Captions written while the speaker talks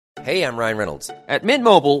Hey, I'm Ryan Reynolds. At Mint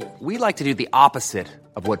Mobile, we like to do the opposite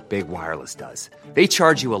of what Big Wireless does. They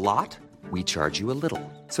charge you a lot, we charge you a little.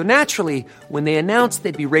 So naturally, when they announced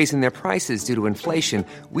they'd be raising their prices due to inflation,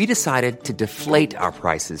 we decided to deflate our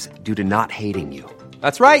prices due to not hating you.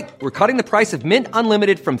 That's right. We're cutting the price of Mint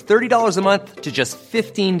Unlimited from $30 a month to just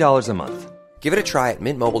 $15 a month. Give it a try at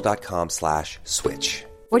mintmobile.com/switch.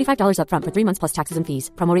 $45 up front for 3 months plus taxes and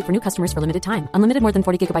fees. Promo rate for new customers for limited time. Unlimited more than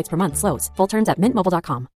 40 gigabytes per month. Slows full terms at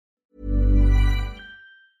mintmobile.com.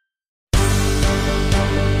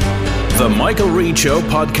 The Michael Reid Show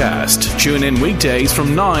podcast. Tune in weekdays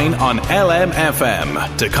from 9 on LMFM.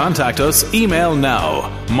 To contact us, email now,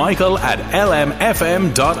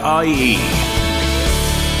 michael@lmfm.ie.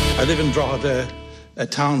 I live in Drogheda, a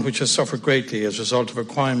town which has suffered greatly as a result of a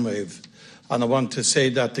crime wave. And I want to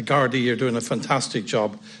say that the Gardaí are doing a fantastic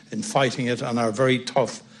job in fighting it and are very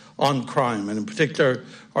tough on crime. And in particular,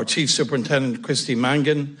 our Chief Superintendent, Christy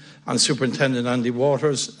Mangan, and Superintendent Andy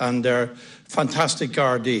Waters, and their fantastic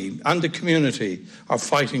Gardaí and the community are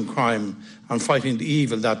fighting crime and fighting the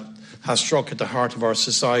evil that has struck at the heart of our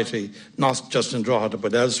society, not just in Drogheda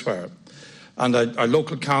but elsewhere. And our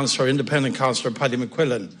local councillor, independent councillor Paddy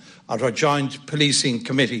McQuillan, at our joint policing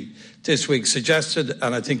committee this week suggested,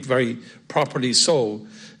 and I think very properly so,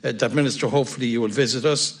 that Minister, hopefully you will visit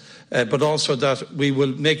us, but also that we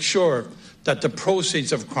will make sure that the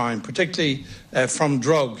proceeds of crime, particularly from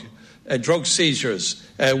drug seizures,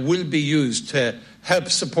 will be used to help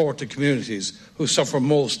support the communities who suffer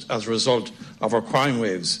most as a result of our crime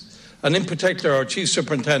waves. And in particular, our Chief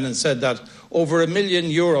Superintendent said that over €1 million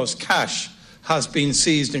cash has been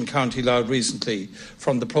seized in County Louth recently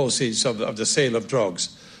from the proceeds of the sale of drugs.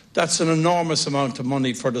 That's an enormous amount of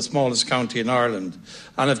money for the smallest county in Ireland.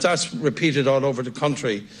 And if that's repeated all over the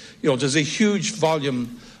country, there's a huge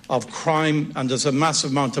volume of crime and there's a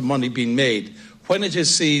massive amount of money being made. When it is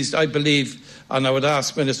seized, I believe, and I would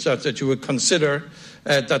ask, Minister, that you would consider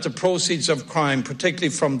that the proceeds of crime, particularly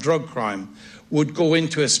from drug crime, would go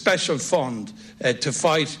into a special fund to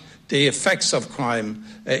fight the effects of crime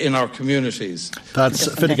in our communities. That's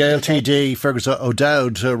Fine Gael TD Fergus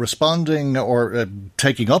O'Dowd responding or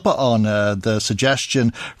taking up on the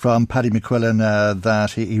suggestion from Paddy McQuillan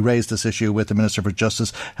that he raised this issue with the Minister for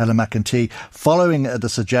Justice, Helen McEntee, following the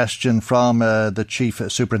suggestion from the Chief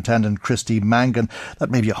Superintendent, Christy Mangan, that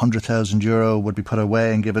maybe €100,000 would be put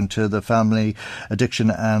away and given to the Family Addiction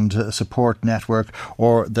and Support Network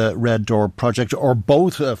or the Red Door Project, or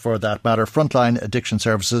both for that matter, Frontline Addiction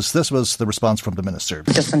Services. This was the response from the Minister.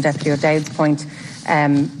 Just on Deputy O'Dowd's point,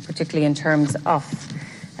 particularly in terms of,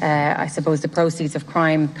 I suppose, the proceeds of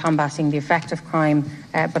crime, combating the effect of crime,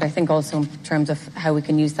 but I think also in terms of how we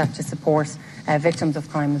can use that to support victims of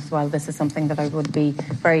crime as well. This is something that I would be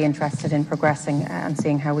very interested in progressing and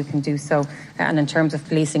seeing how we can do so. And in terms of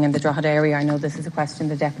policing in the Drogheda area, I know this is a question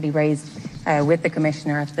the Deputy raised with the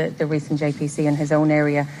Commissioner at the recent JPC in his own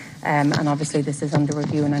area. And obviously this is under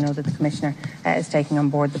review, and I know that the Commissioner is taking on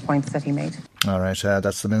board the points that he made. All right,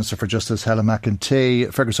 that's the Minister for Justice, Helen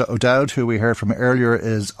McEntee. Fergus O'Dowd, who we heard from earlier,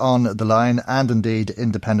 is on the line, and indeed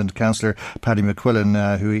Independent Councillor Paddy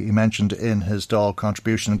McQuillan, who he mentioned in his Dáil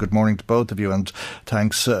contribution. Good morning to both of you, and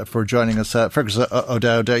thanks for joining us. Fergus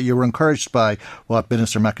O'Dowd, you were encouraged by what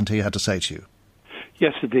Minister McEntee had to say to you.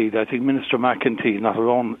 Yes, indeed. I think Minister McEntee, not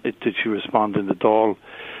alone did she respond in the Dáil,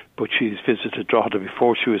 but she's visited Drogheda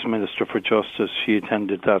before she was Minister for Justice. She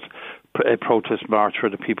attended that protest march for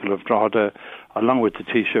the people of Drogheda, along with the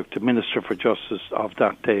Taoiseach, the Minister for Justice of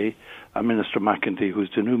that day, and Minister McEntee,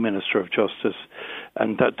 who's the new Minister of Justice,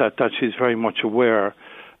 and that she's very much aware,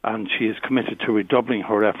 and she is committed to redoubling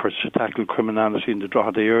her efforts to tackle criminality in the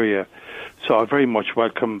Drogheda area. So I very much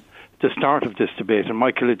welcome the start of this debate. And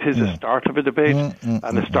Michael, it is a start of a debate,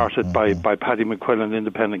 and it started by Paddy McQuillan,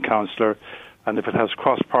 Independent Councillor, and if it has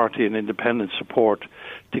cross-party and independent support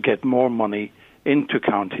to get more money into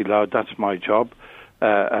County Louth, that's my job.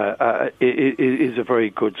 It is a very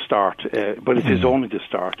good start, but it is only the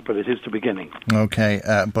start, but it is the beginning. Okay,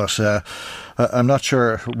 but I'm not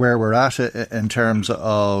sure where we're at in terms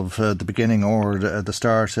of the beginning or the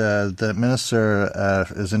start. The Minister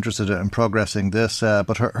is interested in progressing this,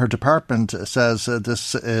 but her department says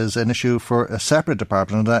this is an issue for a separate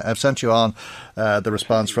department. And I've sent you on the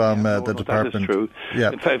response from the department. That is true.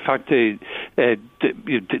 Yeah. In fact, the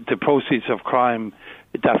proceeds of crime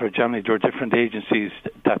that are generally, there are different agencies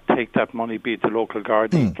that take that money, be it the local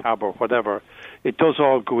Gardaí, CAB or whatever. It does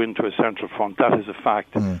all go into a central fund. That is a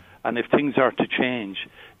fact. And if things are to change,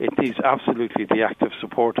 it needs absolutely the active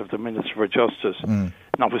support of the Minister for Justice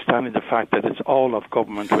notwithstanding the fact that it's all of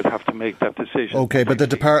government would have to make that decision. Okay, but the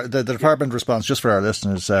department response, just for our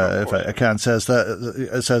listeners, if I can, says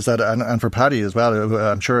that, and for Paddy as well, who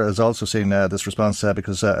I'm sure has also seen this response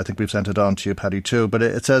because I think we've sent it on to you, Paddy, too. But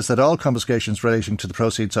it says that all confiscations relating to the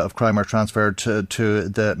proceeds of crime are transferred to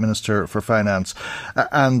the Minister for Finance,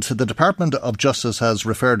 and the Department of Justice has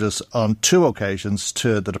referred us on 2 occasions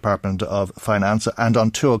to the Department of Finance, and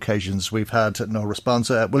on 2 occasions we've had no response.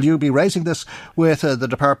 Will you be raising this with the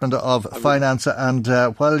Department of Finance? And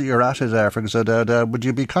while you're at it, Fergus O'Dowd, would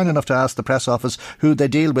you be kind enough to ask the Press Office who they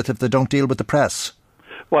deal with if they don't deal with the press?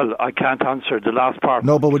 Well, I can't answer the last part.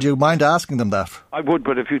 No, but would you mind asking them that? I would,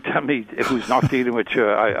 but if you tell me who's not dealing with you,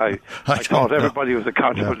 I thought everybody was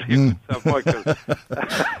accountable to you, Michael.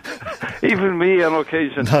 Even me on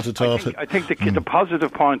occasion. Not at all. I think the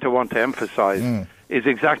positive point I want to emphasise is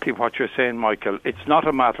exactly what you're saying, Michael. It's not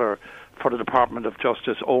a matter for the Department of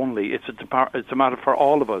Justice only. It's a matter for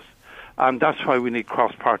all of us. And that's why we need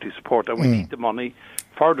cross-party support, and we need the money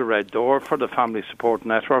for the Red Door, for the Family Support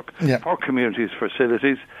Network, for communities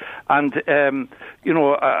facilities, and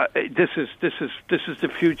this is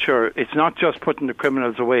the future. It's not just putting the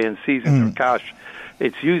criminals away and seizing their cash;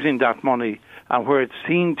 it's using that money and where it's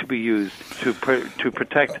seen to be used to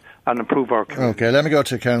protect and improve our community. Okay, let me go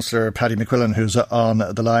to Councillor Paddy McQuillan, who's on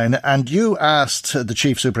the line. And you asked the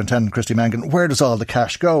Chief Superintendent, Christy Mangan, where does all the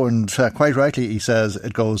cash go? And quite rightly, he says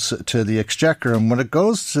it goes to the Exchequer. And when it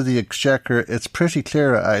goes to the Exchequer, it's pretty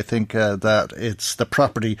clear, I think, that it's the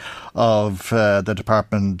property of the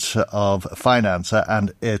Department of Finance,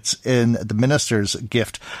 and it's in the Minister's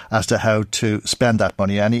gift as to how to spend that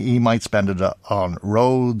money. And he might spend it on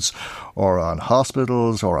roads or on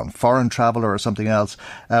hospitals or on foreign travel or something else.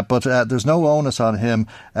 But there's no onus on him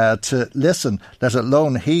to listen, let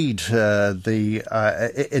alone heed the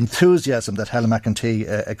enthusiasm that Helen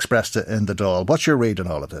McEntee expressed in the Dáil. What's your read on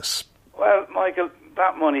all of this? Well, Michael,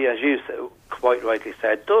 that money, as you quite rightly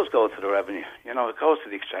said, does go to the revenue. You know, it goes to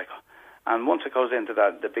the Exchequer. And once it goes into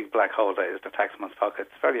the big black hole that is the taxman's pocket,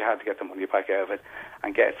 it's very hard to get the money back out of it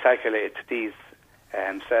and get it circulated to these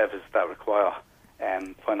services that require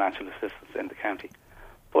financial assistance in the county.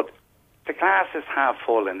 But the glass is half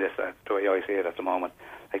full in this, the way I see it at the moment.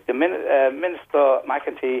 Like the Minister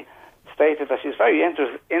McEntee stated that she's very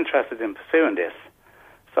interested in pursuing this.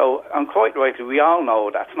 So, and quite rightly, we all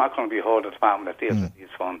know that's not going to be the department that deals with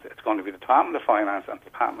these funds. It's going to be the Department of Finance and the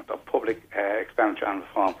Department of Public Expenditure and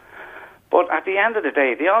Reform. But at the end of the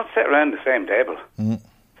day, they all sit around the same table.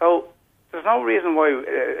 So there's no reason why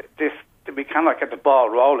we cannot get the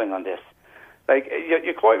ball rolling on this. Like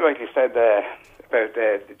you quite rightly said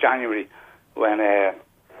about January when the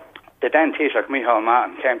then Taoiseach Micheál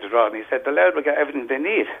Martin came to Drogheda, and he said the Louth will get everything they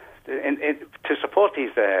need to support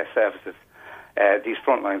these services, these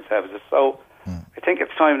frontline services. So I think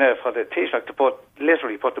it's time now for the Taoiseach to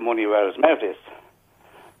literally put the money where his mouth is.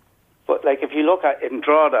 But like if you look at in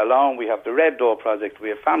Drogheda alone, we have the Red Door project, we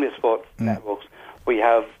have Family Support Networks, we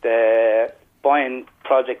have the Boyne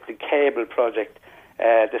project, the Cable project,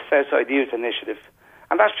 the Southside Youth Initiative,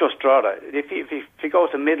 and that's just Drogheda. If you go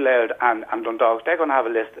to Mid-Louth and Dundalk, they're going to have a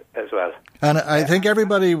list as well. And I think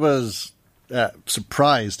everybody was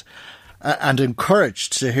surprised and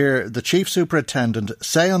encouraged to hear the Chief Superintendent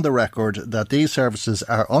say on the record that these services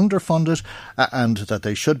are underfunded and that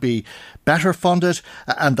they should be better funded,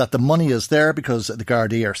 and that the money is there because the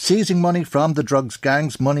Gardaí are seizing money from the drugs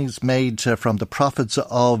gangs, money's made from the profits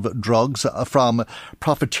of drugs, from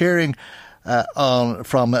profiteering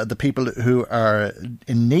from the people who are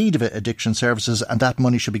in need of addiction services, and that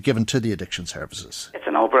money should be given to the addiction services. It's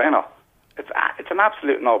a no-brainer. It's an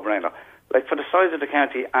absolute no-brainer. Like, for the size of the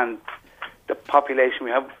county and the population we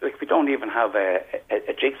have, like, we don't even have a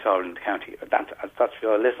jigsaw in the county. That's for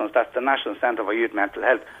your listeners, that's the National Centre for Youth Mental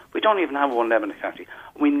Health. We don't even have one there in the county.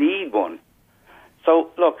 We need one. So,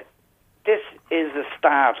 look, this is the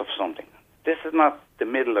start of something. This is not the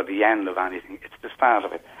middle or the end of anything. It's the start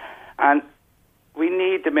of it. And we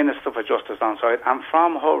need the Minister for Justice on side. And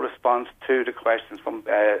from her response to the questions from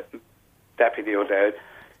Deputy O'Dowd,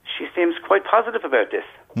 she seems quite positive about this.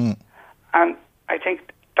 And I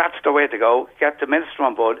think that's the way to go. Get the Minister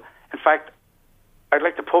on board. In fact, I'd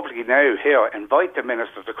like to publicly now here invite the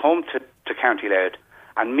Minister to come to County Louth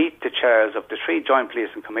and meet the chairs of the 3 joint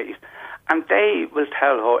policing committees, and they will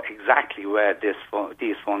tell her exactly where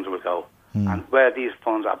these funds will go and where these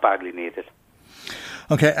funds are badly needed.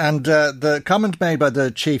 OK, and the comment made by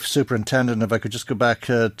the Chief Superintendent, if I could just go back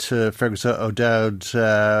to Fergus O'Dowd,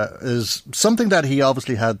 is something that he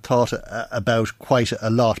obviously had thought about quite a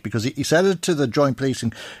lot, because he said it to the Joint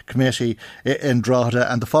Policing Committee in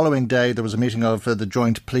Drogheda, and the following day there was a meeting of the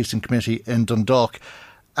Joint Policing Committee in Dundalk,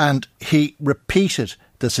 and he repeated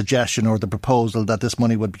the suggestion or the proposal that this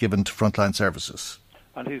money would be given to frontline services.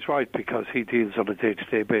 And he's right, because he deals on a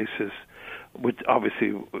day-to-day basis with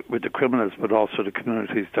the criminals, but also the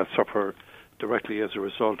communities that suffer directly as a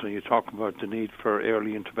result. And you talk about the need for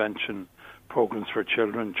early intervention programs for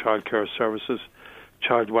children, childcare services,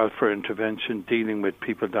 child welfare intervention, dealing with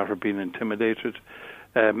people that are being intimidated,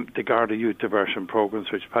 the Garda Youth Diversion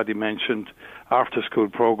programs, which Paddy mentioned, after-school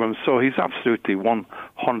programs. So he's absolutely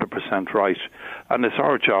 100% right. And it's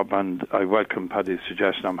our job, and I welcome Paddy's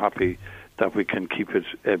suggestion. I'm happy that we can keep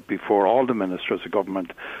it before all the ministers of government.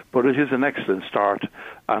 But it is an excellent start,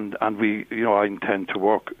 and we, I intend to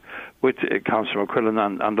work with Councillor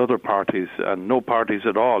McQuillan and other parties, and no parties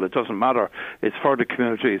at all. It doesn't matter. It's for the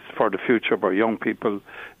community, it's for the future of our young people,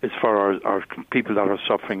 it's for our people that are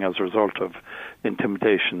suffering as a result of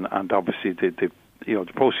intimidation, and obviously the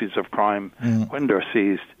proceeds of crime, when they're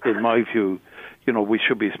seized, in my view, we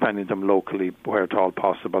should be spending them locally where at all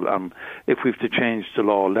possible. If we have to change the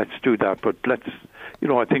law, let's do that. But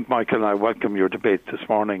I think, Michael, and I welcome your debate this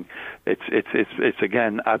morning. It's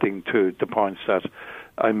again adding to the points that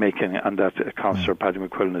I'm making and that Councillor Paddy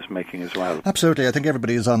McQuillan is making as well. Absolutely. I think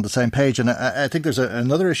everybody is on the same page. And I think there's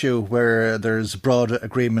another issue where there's broad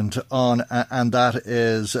agreement on, and that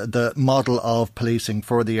is the model of policing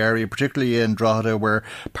for the area, particularly in Drogheda, where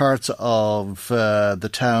parts of the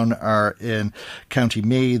town are in County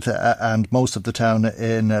Meath and most of the town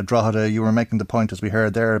in Drogheda. You were making the point, as we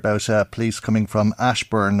heard there, about police coming from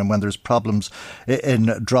Ashbourne and when there's problems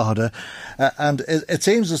in Drogheda. And it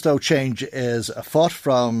seems as though change is afoot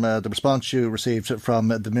from the response you received from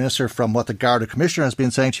the Minister, from what the Garda Commissioner has been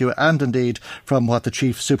saying to you, and indeed from what the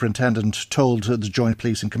Chief Superintendent told the Joint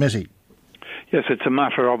Policing Committee. Yes, it's a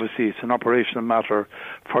matter, obviously, it's an operational matter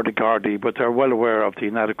for the Gardaí, but they're well aware of the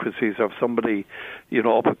inadequacies of somebody,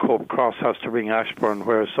 up at Cope Cross has to ring Ashbourne,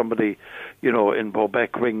 whereas somebody, in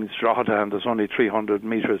Bobeck rings Drogheda, and there's only 300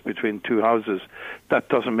 metres between two houses. That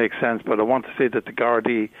doesn't make sense, but I want to say that the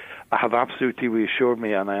Gardaí have absolutely reassured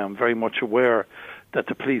me, and I am very much aware that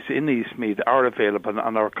the police in Eastmeath are available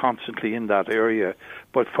and are constantly in that area.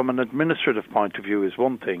 But from an administrative point of view is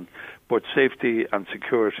one thing, but safety and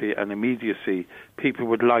security and immediacy, people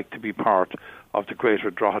would like to be part of the greater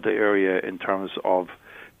Drogheda area in terms of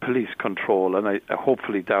police control, and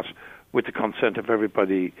hopefully that, with the consent of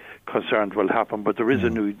everybody concerned, will happen. But there is a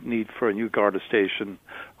new need for a new Garda station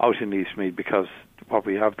out in Eastmeath, because what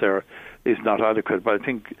we have there is not adequate. But I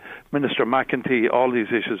think Minister McEntee, all these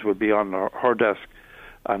issues will be on her desk,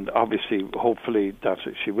 and obviously, hopefully, that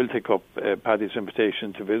she will take up Paddy's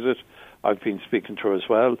invitation to visit. I've been speaking to her as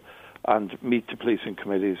well, and meet the policing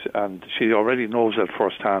committees, and she already knows that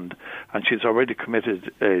firsthand, and she's already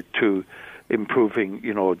committed to improving,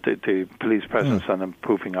 the police presence and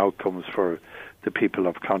improving outcomes for the people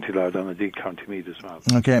of County Louth and indeed County Meath as well.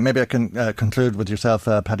 OK, maybe I can conclude with yourself,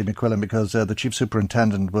 Paddy McQuillan, because the Chief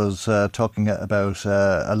Superintendent was talking about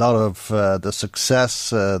a lot of the success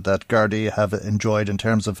that Gardaí have enjoyed in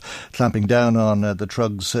terms of clamping down on the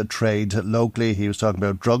drugs trade locally. He was talking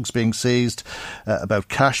about drugs being seized, about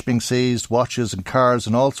cash being seized, watches and cars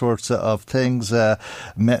and all sorts of things,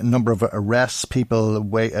 number of arrests, people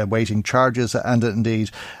awaiting charges, and indeed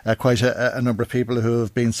quite a number of people who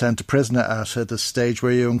have been sent to prison at the stage.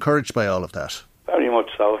 Were you encouraged by all of that? Very much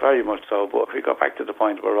so. But if we go back to the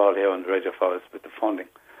point we're all here on the radio for, is with the funding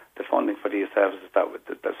for these services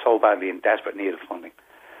that's so badly in desperate need of funding.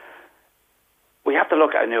 We have to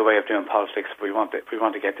look at a new way of doing politics if we want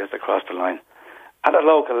to get this across the line. At a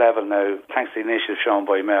local level now, thanks to the initiative shown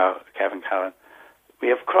by Mayor Kevin Callan, we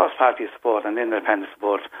have cross-party support and independent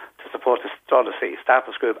support to support the Drogheda City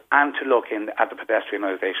Status Group and to look at the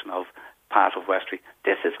pedestrianisation of part of Westry.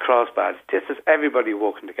 This is cross-party. This is everybody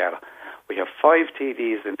working together. We have 5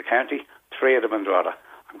 TDs in the county, 3 of them in Drogheda.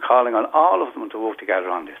 I'm calling on all of them to work together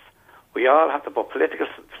on this. We all have to put political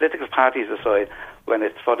parties aside when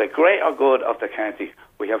it's for the greater good of the county.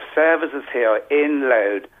 We have services here in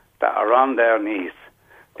Louth that are on their knees.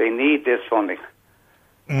 They need this funding.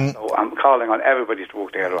 So I'm calling on everybody to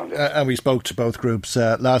work together on this. And we spoke to both groups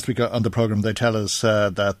last week on the programme. They tell us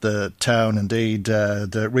that the town, indeed,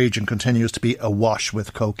 the region continues to be awash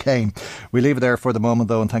with cocaine. We leave it there for the moment,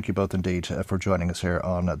 though, and thank you both indeed for joining us here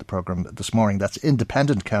on the programme this morning. That's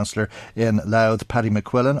Independent Councillor in Louth, Paddy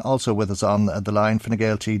McQuillan. Also with us on the line, Fine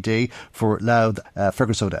Gael TD for Louth,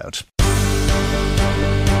 Fergus O'Dowd.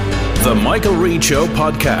 The Michael Reid Show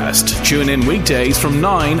podcast. Tune in weekdays from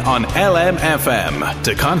 9 on LMFM.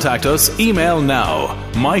 To contact us, email now,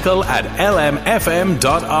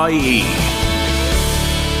 michael@lmfm.ie.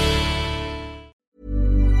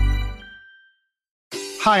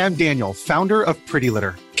 Hi, I'm Daniel, founder of Pretty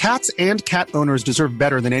Litter. Cats and cat owners deserve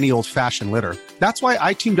better than any old-fashioned litter. That's why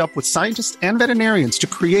I teamed up with scientists and veterinarians to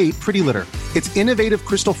create Pretty Litter. Its innovative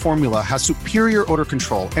crystal formula has superior odor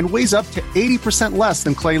control and weighs up to 80% less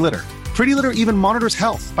than clay litter. Pretty Litter even monitors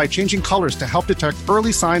health by changing colors to help detect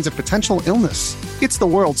early signs of potential illness. It's the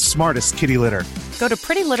world's smartest kitty litter. Go to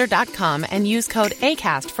prettylitter.com and use code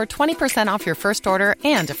ACAST for 20% off your first order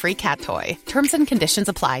and a free cat toy. Terms and conditions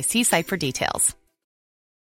apply. See site for details.